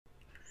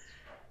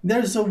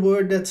There's a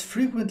word that's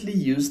frequently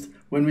used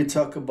when we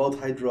talk about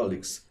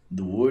hydraulics.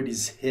 The word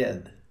is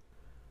head.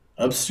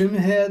 Upstream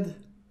head,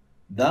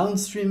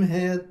 downstream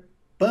head,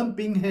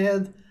 pumping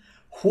head.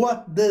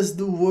 What does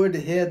the word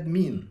head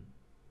mean?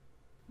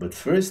 But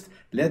first,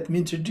 let me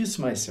introduce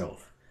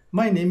myself.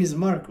 My name is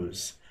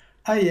Marcos.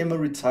 I am a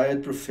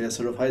retired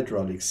professor of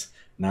hydraulics.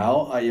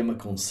 Now I am a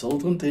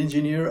consultant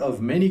engineer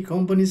of many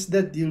companies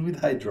that deal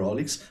with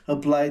hydraulics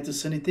applied to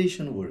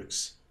sanitation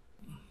works.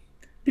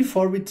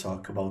 Before we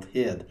talk about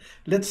head,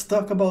 let's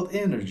talk about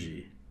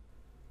energy.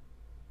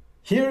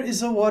 Here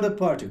is a water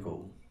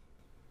particle.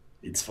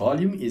 Its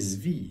volume is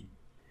V.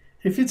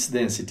 If its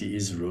density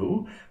is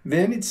ρ,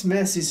 then its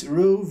mass is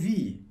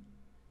ρv,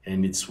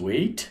 and its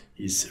weight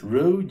is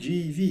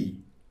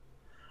ρgv.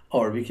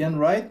 Or we can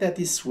write that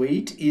its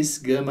weight is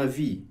gamma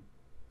v.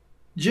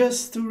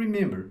 Just to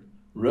remember,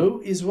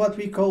 ρ is what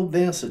we call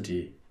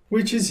density,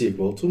 which is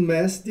equal to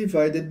mass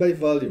divided by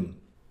volume.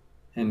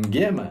 And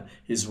gamma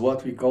is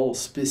what we call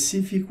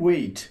specific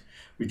weight,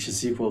 which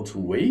is equal to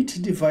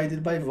weight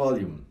divided by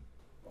volume.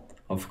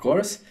 Of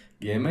course,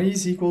 gamma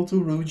is equal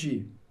to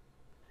ρg.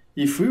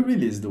 If we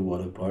release the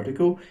water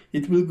particle,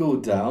 it will go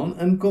down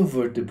and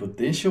convert the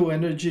potential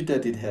energy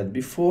that it had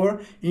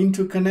before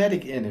into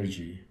kinetic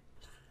energy.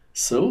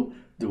 So,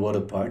 the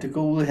water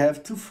particle will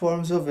have two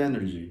forms of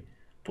energy: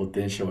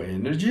 potential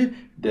energy,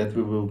 that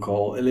we will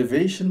call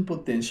elevation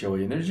potential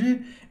energy,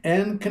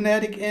 and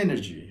kinetic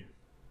energy.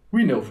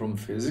 We know from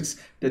physics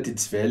that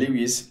its value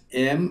is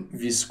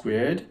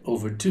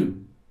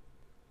mv²/2.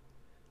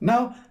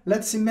 Now,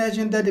 let's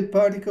imagine that the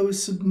particle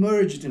is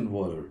submerged in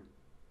water.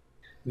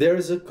 There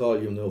is a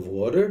column of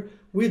water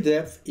with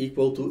depth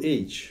equal to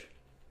h.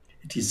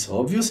 It is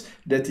obvious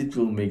that it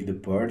will make the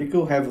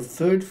particle have a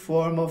third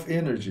form of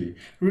energy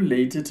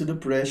related to the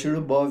pressure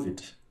above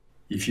it.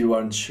 If you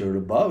aren't sure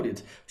about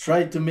it,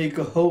 try to make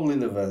a hole in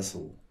the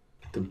vessel.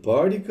 The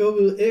particle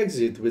will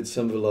exit with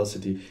some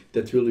velocity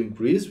that will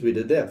increase with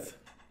the depth.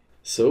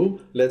 So,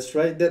 let's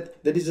write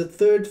that there is a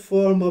third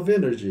form of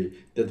energy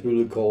that we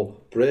will call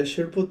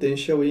pressure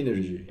potential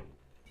energy.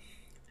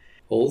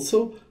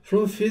 Also,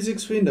 from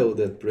physics we know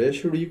that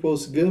pressure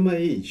equals gamma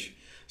h,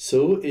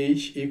 so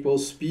h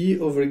equals P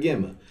over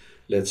gamma.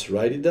 Let's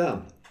write it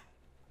down.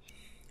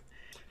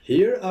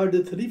 Here are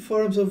the three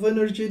forms of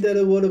energy that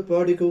a water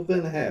particle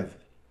can have: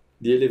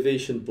 the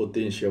elevation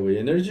potential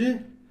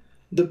energy,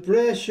 the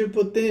pressure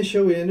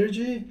potential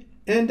energy,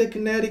 and the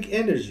kinetic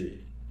energy.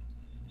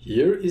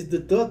 Here is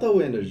the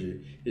total energy.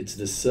 It's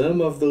the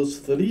sum of those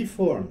three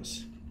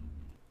forms.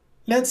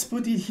 Let's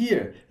put it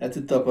here at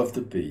the top of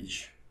the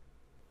page.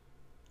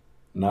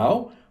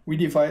 Now, we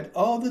divide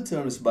all the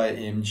terms by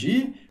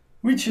mg,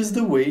 which is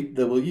the weight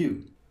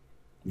W.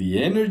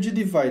 The energy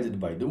divided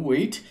by the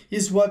weight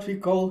is what we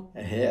call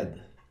a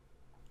head.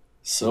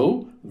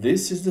 So,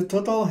 this is the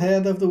total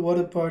head of the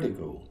water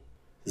particle.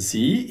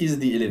 Z is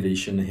the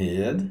elevation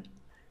head,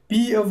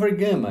 P over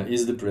gamma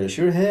is the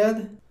pressure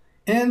head,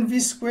 and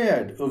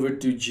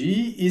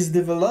v²/2g is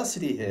the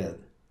velocity head.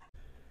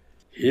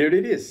 Here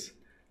it is,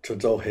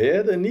 total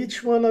head and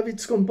each one of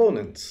its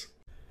components.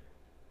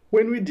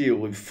 When we deal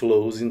with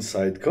flows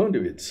inside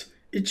conduits,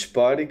 each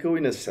particle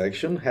in a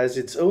section has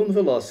its own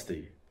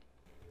velocity.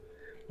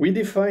 We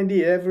define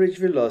the average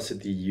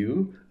velocity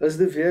u as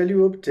the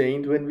value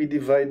obtained when we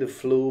divide the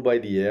flow by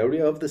the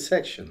area of the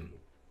section.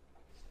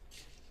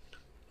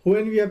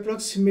 When we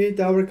approximate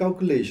our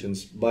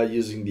calculations by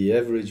using the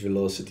average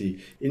velocity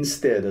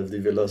instead of the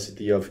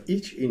velocity of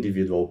each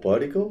individual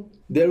particle,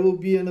 there will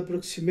be an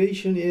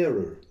approximation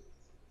error.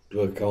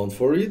 To account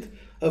for it,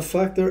 a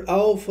factor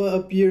alpha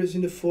appears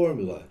in the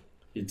formula.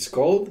 It's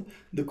called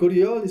the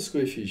Coriolis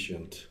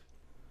coefficient.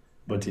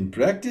 But in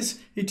practice,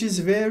 it is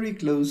very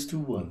close to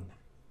 1.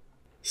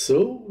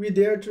 So, we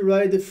dare to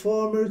write the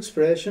former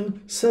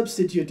expression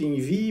substituting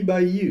V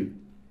by U.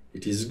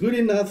 It is good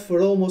enough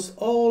for almost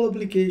all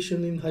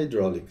application in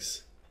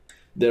hydraulics.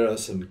 There are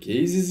some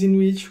cases in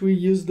which we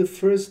use the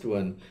first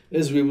one,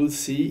 as we will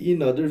see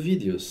in other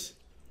videos.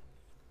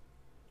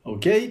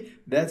 Okay,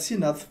 that's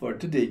enough for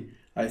today.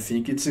 I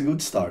think it's a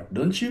good start,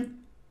 don't you?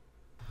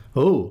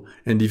 Oh,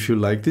 and if you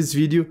like this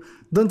video,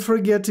 don't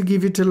forget to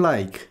give it a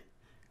like,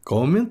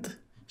 comment,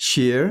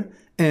 share,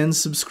 and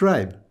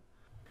subscribe.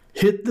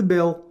 Hit the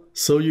bell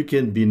so you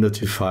can be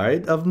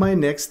notified of my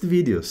next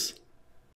videos.